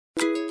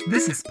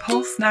This is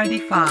Pulse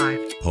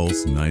 95.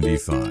 Pulse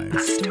 95. A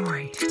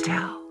story to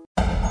tell.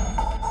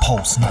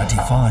 Pulse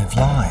 95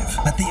 live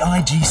at the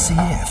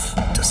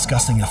IGCF,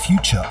 discussing a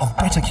future of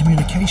better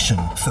communication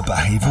for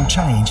behavioural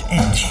change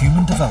and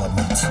human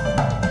development.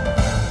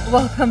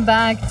 Welcome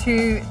back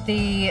to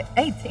the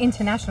 8th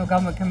International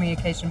Government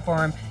Communication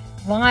Forum,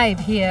 live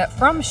here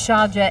from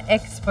Sharjah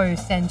Expo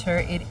Centre.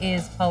 It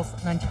is Pulse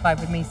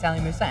 95 with me,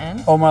 Sally Musa,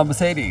 and Omar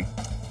Al-Basaidi.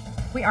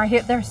 We are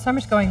here. There's so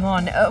much going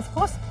on. Of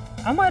course,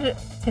 Omar,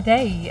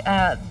 today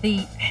the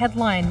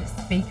headline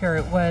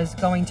speaker was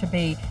going to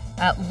be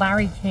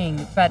Larry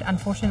King, but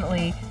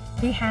unfortunately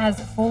he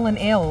has fallen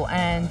ill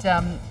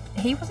and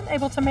he wasn't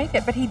able to make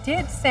it, but he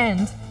did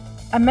send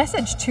a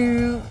message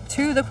to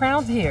the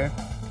crowds here.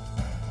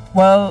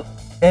 Well,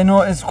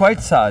 it's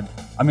quite sad.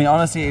 I mean,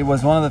 honestly, it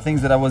was one of the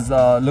things that I was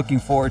looking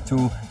forward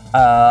to,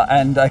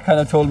 and I kind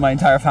of told my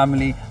entire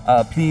family,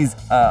 please,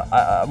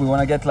 we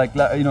want to get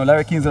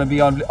Larry King's going to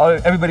be on.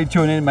 Everybody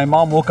tune in. My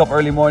mom woke up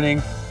early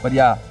morning, but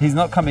yeah, he's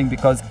not coming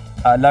because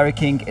Larry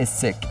King is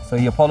sick. So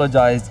he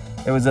apologized.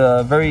 It was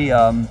a very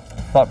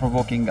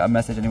thought-provoking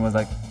message, and he was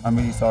like, I'm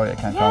really sorry I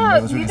can't come.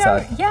 It was really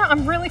sad. Yeah,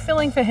 I'm really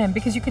feeling for him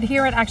because you could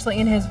hear it actually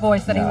in his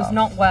voice that he was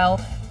not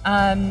well.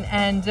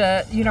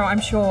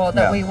 I'm sure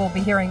that we will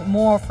be hearing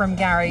more from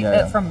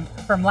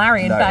from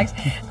Larry, in fact,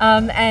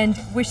 and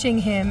wishing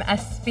him a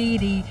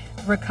speedy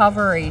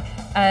recovery.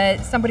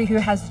 Somebody who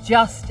has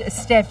just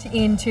stepped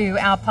into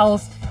our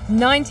Pulse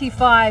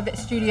 95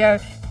 studio,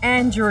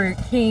 Andrew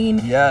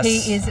Keane. Yes.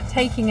 He is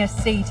taking a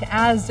seat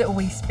as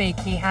we speak.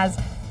 He has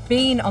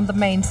been on the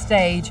main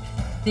stage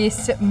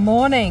this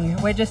morning.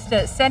 We're just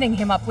setting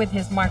him up with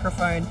his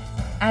microphone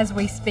as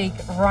we speak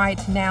right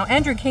now.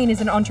 Andrew Keane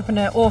is an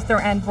entrepreneur, author,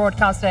 and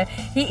broadcaster.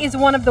 He is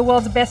one of the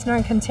world's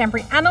best-known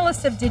contemporary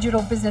analysts of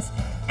digital business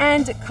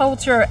and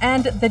culture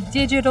and the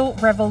digital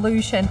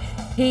revolution.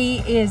 He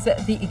is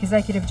the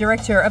executive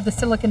director of the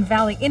Silicon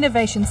Valley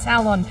Innovation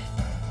Salon,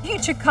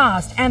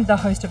 Futurecast, and the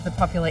host of the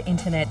popular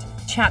internet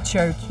chat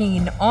show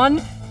Keen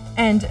On,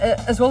 and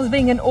as well as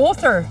being an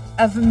author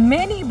of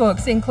many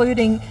books,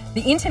 including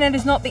The Internet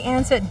Is Not the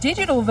Answer,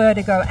 Digital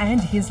Vertigo,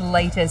 and his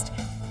latest,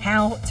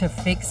 How to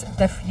Fix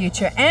the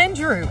Future.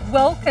 Andrew,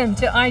 welcome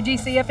to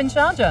IGCF in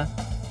Sharjah.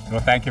 Well,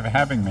 thank you for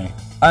having me.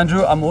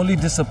 Andrew, I'm only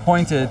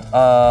disappointed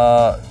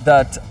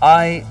that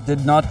I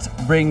did not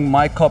bring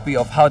my copy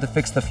of How to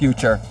Fix the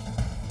Future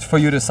for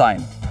you to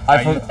sign.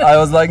 I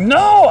was like,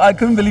 no, I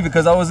couldn't believe it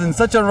because I was in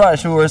such a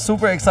rush. We were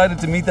super excited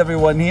to meet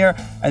everyone here.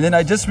 And then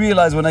I just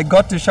realized when I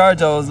got to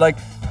Sharjah, I was like,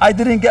 I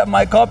didn't get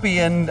my copy,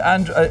 and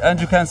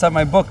Andrew can't sign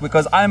my book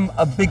because I'm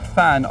a big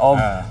fan of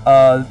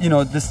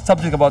this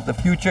subject about the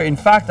future. In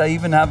fact, I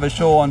even have a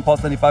show on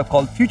Pulse 95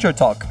 called Future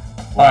Talk.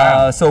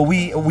 Wow. So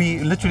we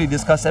literally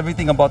discuss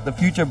everything about the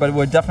future, but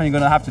we're definitely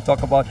going to have to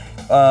talk about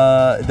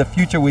the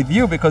future with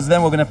you, because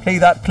then we're going to play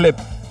that clip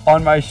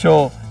on my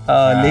show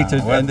later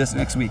this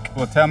next week.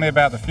 Well, tell me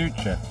about the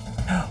future.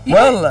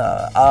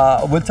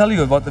 Well, we'll tell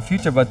you about the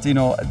future, but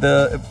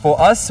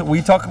for us,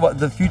 we talk about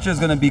the future is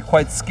going to be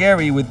quite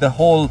scary with the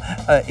whole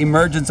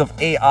emergence of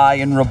AI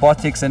and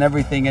robotics and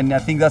everything. And I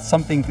think that's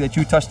something that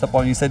you touched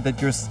upon. You said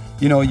that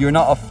you're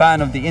not a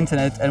fan of the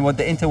internet, and what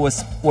the internet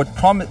was, what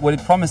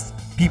it promised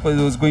people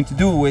it was going to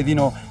do with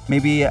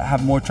maybe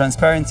have more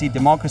transparency,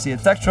 democracy,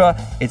 etc.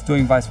 It's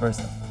doing vice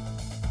versa.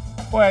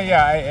 Well,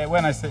 yeah.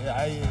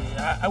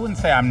 I wouldn't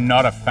say I'm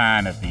not a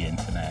fan of the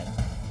internet.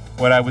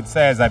 What I would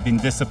say is I've been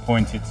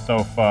disappointed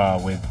so far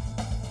with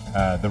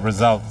the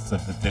results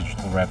of the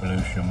digital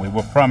revolution. We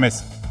were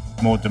promised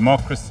more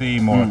democracy,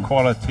 more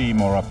equality,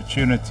 more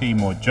opportunity,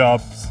 more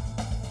jobs,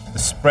 the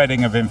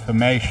spreading of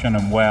information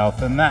and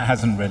wealth, and that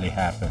hasn't really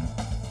happened.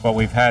 What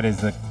we've had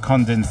is a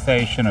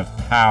condensation of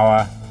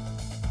power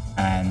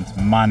and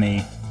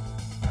money,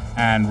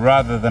 and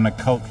rather than a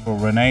cultural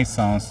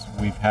renaissance,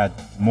 we've had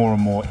more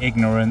and more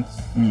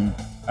ignorance, more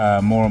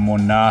and more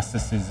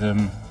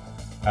narcissism.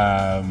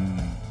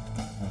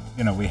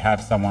 We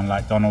have someone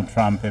like Donald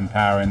Trump in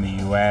power in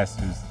the US,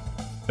 who's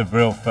the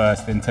real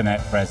first internet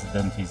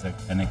president. He's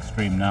an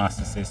extreme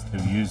narcissist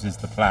who uses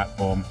the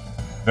platform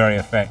very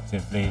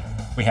effectively.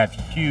 We have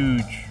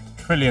huge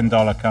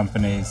trillion-dollar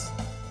companies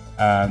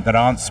that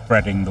aren't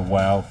spreading the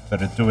wealth,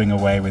 that are doing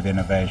away with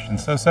innovation.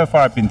 So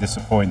far I've been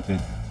disappointed.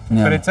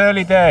 Yeah. But it's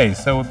early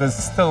days, so there's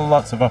still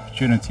lots of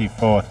opportunity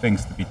for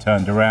things to be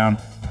turned around.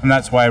 And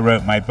that's why I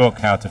wrote my book,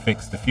 How to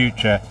Fix the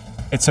Future.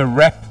 It's a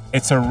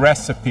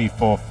recipe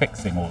for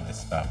fixing all this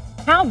stuff.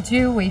 How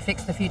do we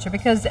fix the future?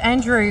 Because,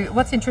 Andrew,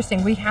 what's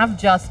interesting, we have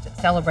just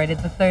celebrated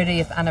the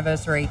 30th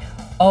anniversary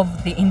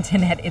of the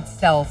internet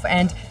itself.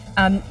 And,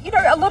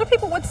 a lot of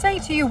people would say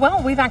to you,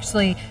 well, we've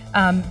actually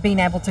been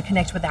able to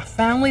connect with our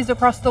families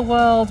across the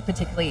world,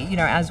 particularly,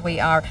 as we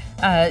are,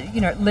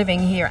 living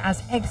here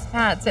as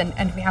expats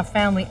and we have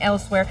family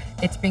elsewhere.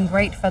 It's been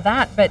great for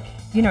that. But,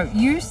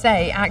 you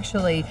say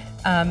actually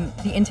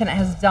the internet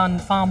has done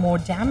far more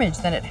damage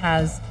than it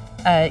has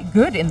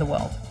good in the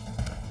world.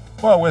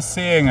 Well, we're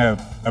seeing a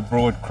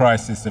broad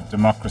crisis of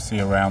democracy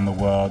around the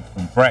world,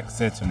 from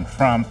Brexit and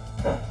Trump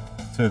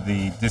to to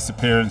the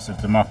disappearance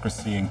of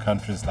democracy in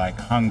countries like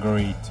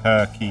Hungary,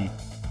 Turkey,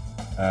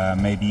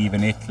 maybe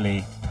even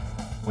Italy.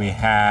 We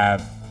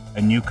have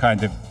a new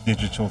kind of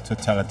digital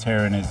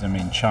totalitarianism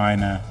in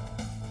China.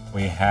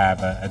 We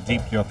have a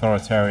deeply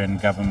authoritarian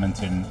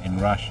government in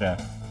Russia.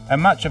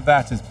 And much of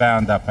that is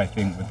bound up, I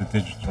think, with the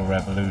digital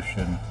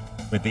revolution,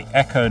 with the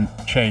echo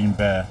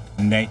chamber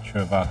nature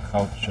of our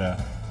culture,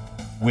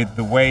 with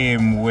the way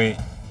in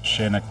which,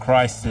 in a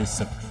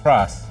crisis of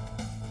trust,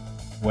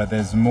 where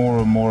there's more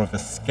and more of a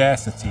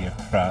scarcity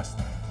of trust,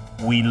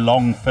 we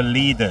long for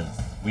leaders.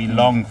 We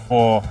long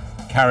for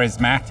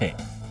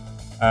charismatics.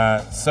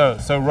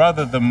 So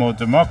rather than more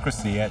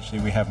democracy, actually,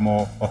 we have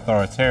more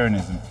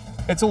authoritarianism.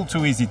 It's all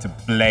too easy to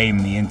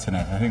blame the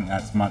internet. I think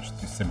that's much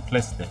too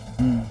simplistic.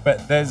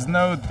 But there's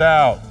no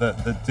doubt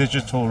that the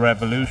digital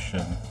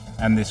revolution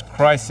and this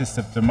crisis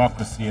of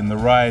democracy and the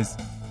rise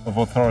of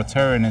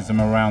authoritarianism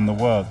around the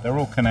world, they're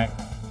all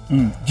connected.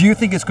 Do you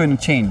think it's going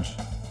to change?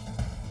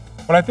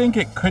 Well, I think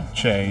it could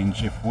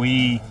change if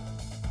we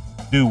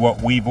do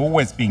what we've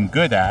always been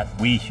good at,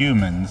 we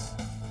humans,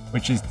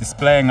 which is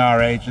displaying our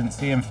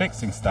agency and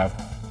fixing stuff.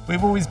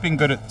 We've always been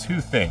good at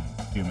two things,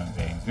 human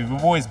beings. We've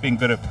always been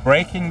good at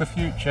breaking the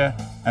future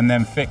and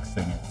then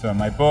fixing it. So in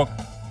my book,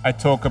 I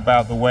talk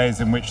about the ways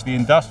in which the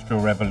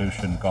Industrial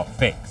Revolution got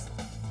fixed.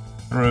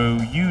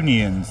 Through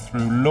unions,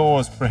 through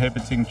laws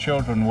prohibiting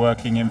children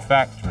working in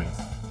factories,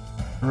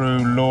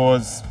 through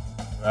laws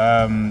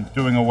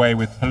doing away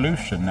with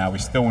pollution. Now, we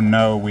still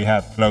know we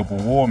have global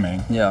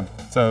warming. Yeah.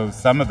 So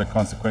some of the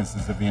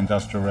consequences of the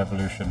Industrial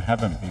Revolution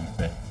haven't been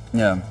fixed.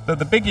 Yeah. So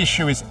the big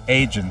issue is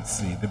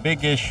agency. The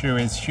big issue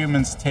is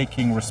humans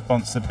taking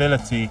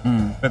responsibility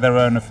for their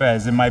own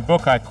affairs. In my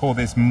book, I call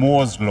this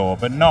Moore's Law,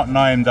 but not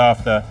named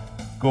after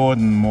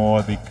Gordon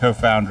Moore, the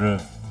co-founder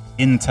of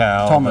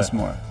Intel. Thomas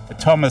More.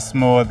 Thomas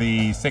More,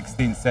 the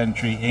 16th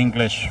century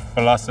English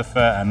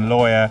philosopher and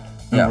lawyer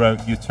who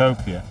wrote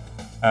Utopia.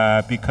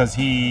 Because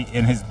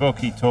in his book,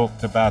 he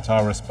talked about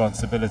our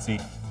responsibility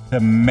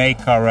to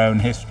make our own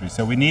history.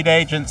 So we need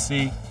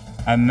agency,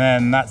 and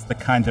then that's the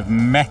kind of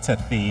meta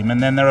theme. And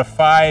then there are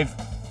 5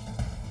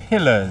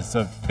 pillars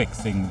of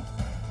fixing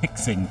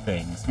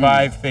things,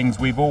 5 things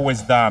we've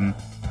always done,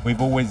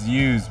 we've always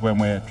used when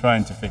we're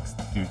trying to fix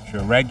the future.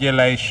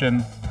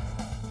 Regulation,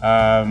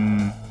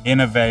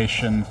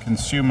 innovation,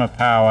 consumer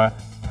power,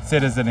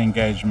 citizen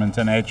engagement,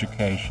 and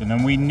education.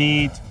 And we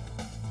need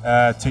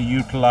to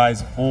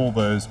utilize all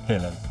those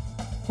pillars.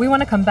 We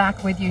want to come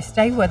back with you.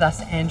 Stay with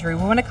us, Andrew.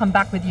 We want to come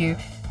back with you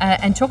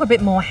and talk a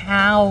bit more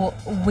how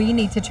we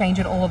need to change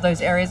in all of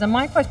those areas. And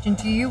my question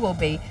to you will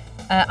be,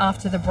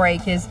 after the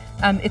break, is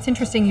it's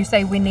interesting you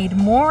say we need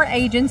more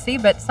agency,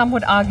 but some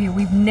would argue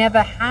we've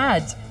never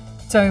had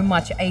so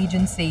much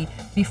agency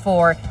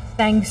before,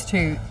 thanks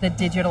to the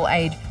digital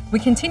age. We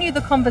continue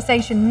the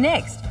conversation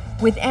next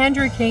with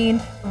Andrew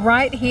Keen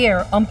right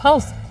here on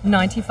Pulse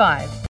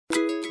 95.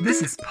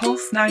 This is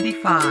Pulse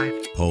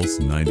 95. Pulse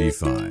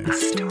 95. A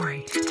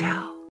story to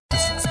tell.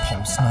 This is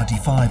Pulse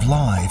 95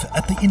 live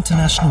at the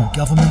International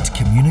Government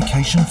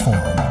Communication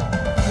Forum.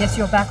 Yes,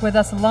 you're back with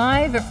us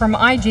live from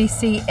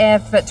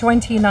IGCF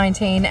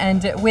 2019,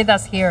 and with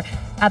us here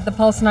at the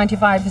Pulse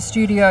 95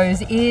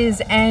 studios is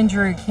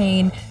Andrew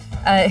Keen,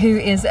 who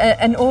is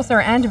an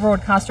author and a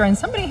broadcaster, and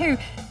somebody who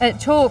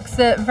talks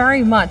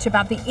very much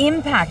about the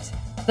impact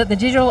that the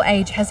digital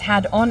age has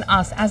had on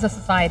us as a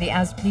society,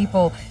 as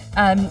people.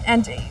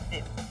 And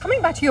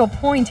coming back to your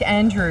point,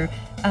 Andrew,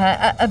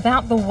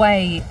 about the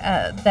way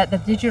that the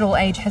digital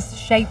age has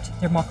shaped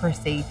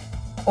democracy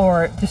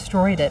or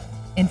destroyed it,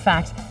 in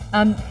fact.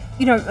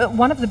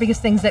 One of the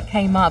biggest things that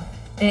came up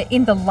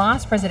in the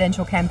last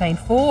presidential campaign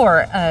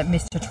for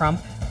Mr.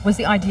 Trump was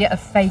the idea of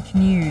fake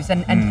news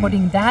and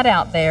putting that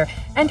out there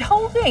and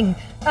holding,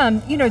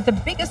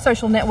 the biggest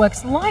social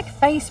networks like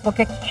Facebook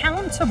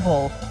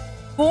accountable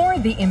for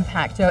the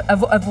impact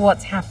of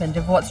what's happened,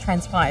 of what's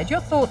transpired.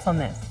 Your thoughts on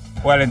this?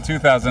 Well, in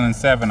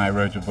 2007, I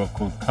wrote a book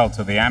called Cult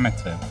of the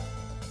Amateur,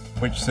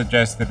 which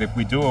suggests that if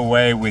we do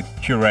away with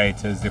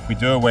curators, if we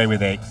do away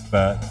with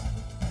experts,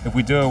 if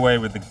we do away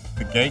with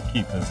the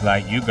gatekeepers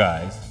like you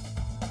guys,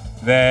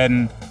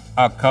 then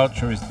our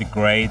culture is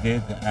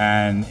degraded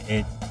and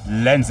it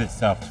lends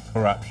itself to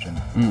corruption.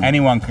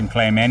 Anyone can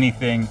claim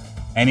anything,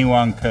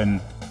 anyone can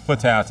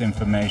put out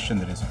information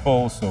that is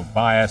false or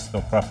biased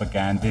or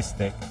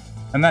propagandistic.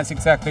 And that's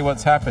exactly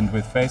what's happened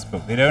with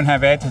Facebook. They don't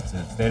have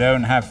editors, they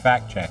don't have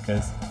fact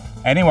checkers.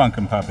 Anyone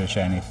can publish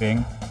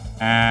anything.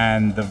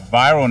 And the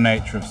viral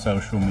nature of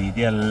social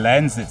media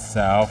lends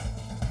itself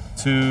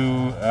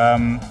to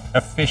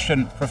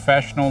efficient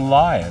professional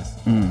liars,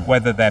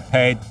 whether they're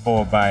paid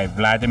for by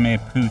Vladimir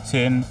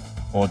Putin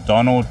or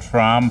Donald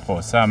Trump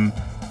or some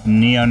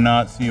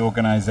neo-Nazi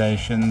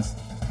organizations.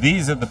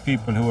 These are the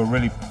people who are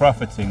really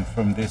profiting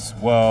from this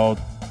world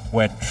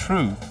where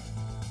truth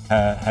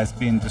has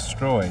been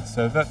destroyed.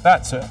 So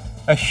that's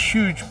a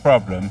huge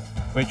problem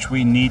which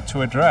we need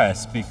to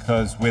address,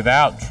 because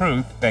without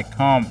truth there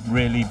can't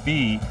really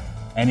be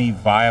any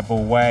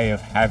viable way of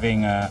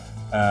having a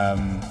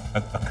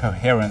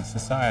coherent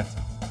society.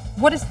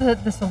 what is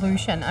the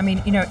solution? I mean,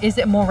 is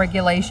it more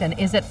regulation?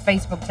 Is it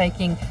Facebook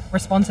taking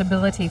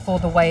responsibility for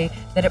the way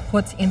that it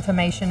puts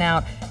information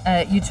out?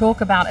 You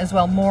talk about as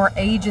well more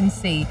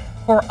agency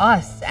for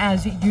us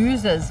as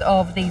users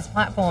of these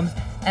platforms.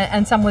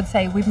 And some would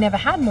say we've never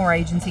had more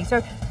agency.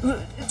 So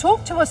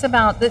talk to us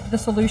about the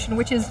solution,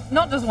 which is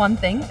not just one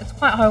thing. It's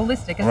quite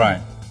holistic, isn't Right.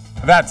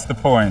 it? That's the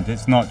point.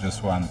 It's not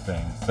just one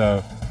thing.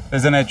 So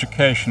there's an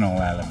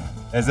educational element.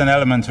 There's an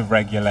element of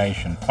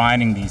regulation,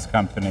 finding these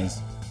companies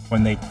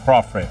when they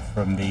profit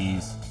from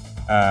these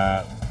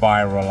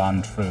viral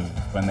untruths,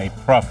 when they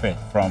profit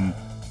from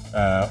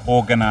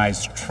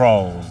organized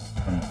trolls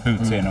from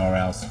Putin or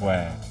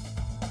elsewhere.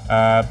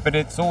 But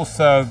it's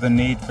also the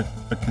need for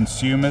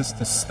consumers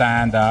to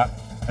stand up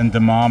and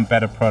demand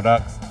better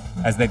products,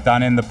 as they've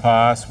done in the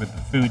past with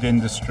the food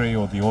industry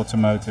or the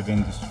automotive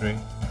industry,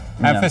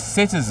 and for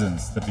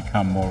citizens to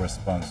become more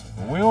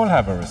responsible. We all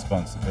have a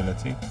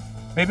responsibility.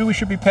 Maybe we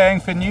should be paying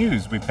for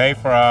news. We pay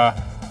for our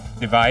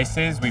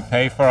devices, we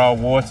pay for our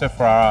water,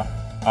 for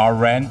our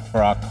rent,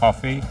 for our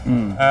coffee.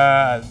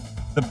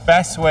 The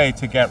best way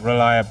to get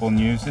reliable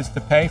news is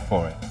to pay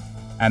for it.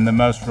 And the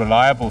most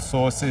reliable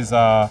sources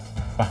are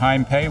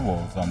behind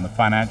paywalls on the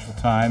Financial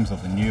Times or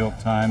the New York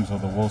Times or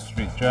the Wall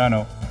Street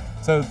Journal.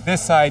 So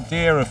this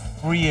idea of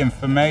free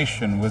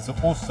information was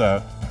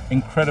also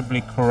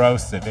incredibly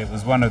corrosive. It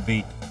was one of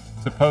the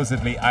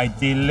supposedly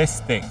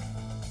idealistic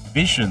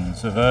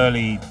visions of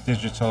early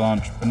digital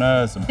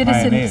entrepreneurs and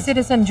pioneers.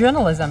 Citizen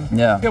journalism.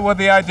 Yeah. Yeah, well,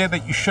 the idea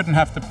that you shouldn't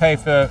have to pay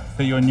for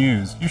your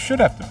news. You should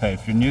have to pay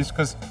for your news,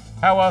 because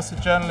how else are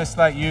journalists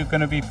like you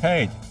going to be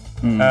paid?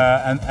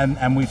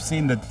 And we've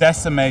seen the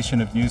decimation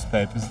of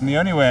newspapers, and the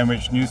only way in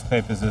which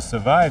newspapers are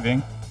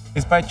surviving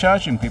is by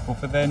charging people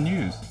for their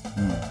news.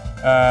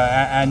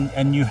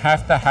 And you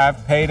have to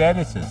have paid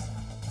editors.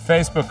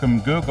 Facebook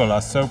and Google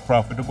are so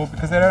profitable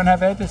because they don't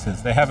have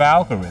editors. They have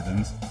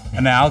algorithms,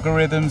 and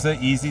algorithms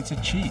are easy to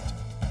cheat.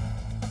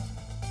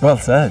 Well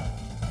said.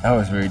 That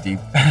was very deep.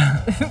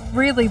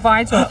 Really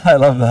vital. I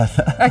love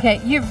that.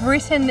 Okay, you've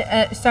written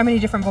so many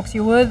different books.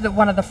 You were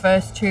one of the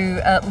first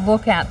to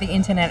look at the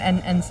internet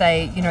and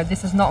say,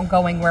 this is not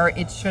going where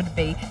it should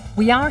be.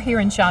 We are here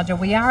in Sharjah.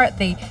 We are at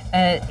the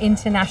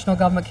International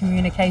Government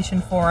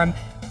Communication Forum.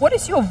 What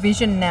is your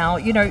vision now,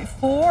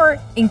 for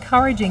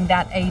encouraging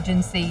that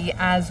agency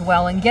as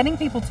well and getting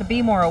people to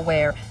be more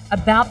aware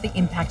about the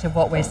impact of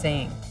what we're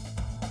seeing?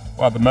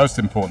 Well, the most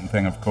important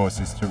thing, of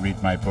course, is to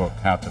read my book,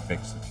 How to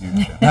Fix the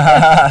Future.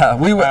 I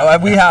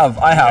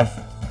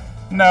have.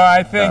 No,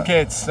 I think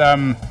it's,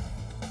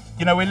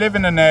 we live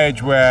in an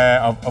age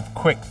of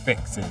quick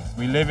fixes.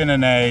 We live in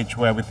an age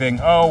where we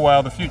think, oh,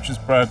 well, the future's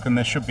broken,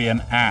 there should be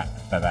an app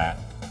for that.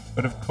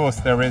 But of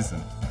course there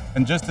isn't.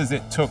 And just as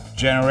it took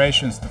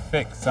generations to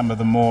fix some of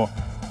the more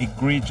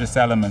egregious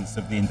elements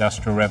of the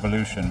Industrial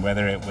Revolution,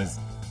 whether it was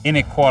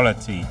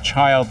inequality,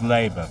 child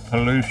labor,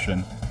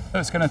 pollution, so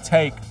it's going to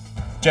take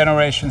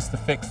generations to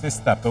fix this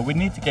stuff. But we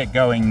need to get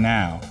going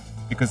now,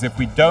 because if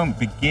we don't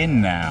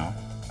begin now,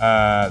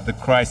 the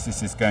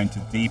crisis is going to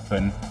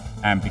deepen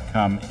and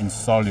become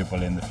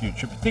insoluble in the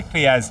future,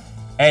 particularly as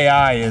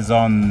AI is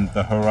on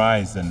the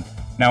horizon.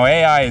 Now,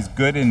 AI is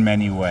good in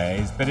many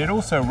ways, but it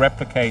also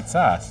replicates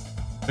us.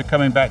 So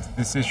coming back to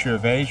this issue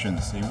of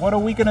agency, what are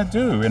we going to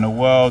do in a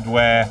world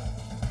where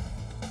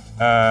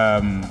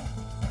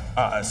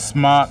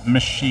smart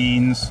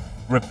machines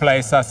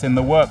replace us in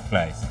the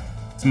workplace?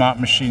 Smart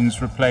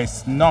machines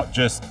replace not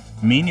just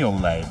menial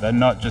labor,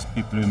 not just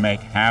people who make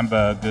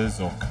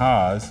hamburgers or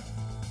cars,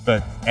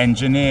 but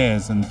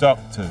engineers and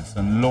doctors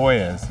and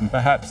lawyers and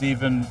perhaps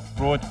even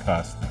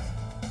broadcasters.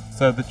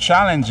 So the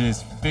challenge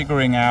is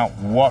figuring out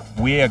what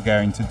we are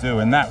going to do,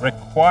 and that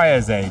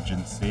requires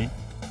agency.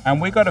 And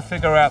we've got to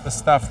figure out the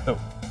stuff that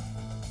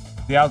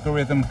the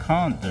algorithm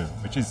can't do,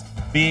 which is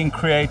being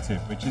creative,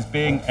 which is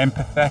being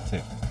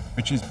empathetic,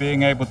 which is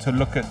being able to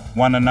look at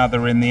one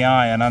another in the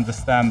eye and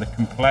understand the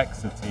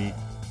complexity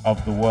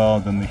of the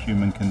world and the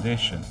human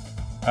condition.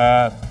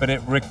 But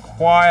it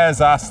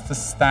requires us to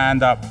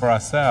stand up for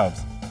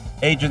ourselves.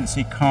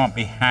 Agency can't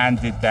be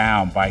handed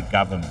down by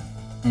government.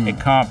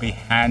 It can't be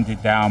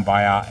handed down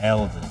by our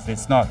elders.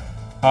 It's not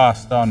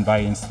passed on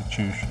by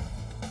institutions.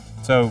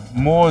 So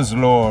Moore's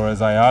law,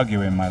 as I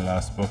argue in my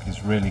last book,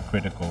 is really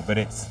critical, but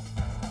it's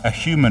a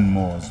human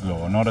Moore's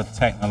law, not a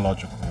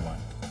technological one.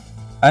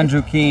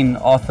 Andrew Keen,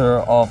 author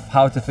of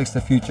How to Fix the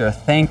Future,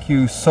 thank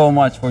you so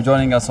much for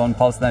joining us on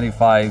Pulse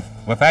 95.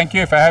 Well, thank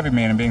you for having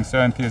me and being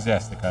so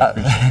enthusiastic. I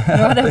appreciate it.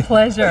 What a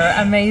pleasure.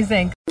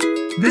 Amazing.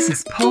 This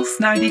is Pulse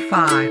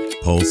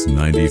 95. Pulse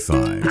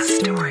 95. A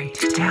story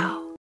to tell.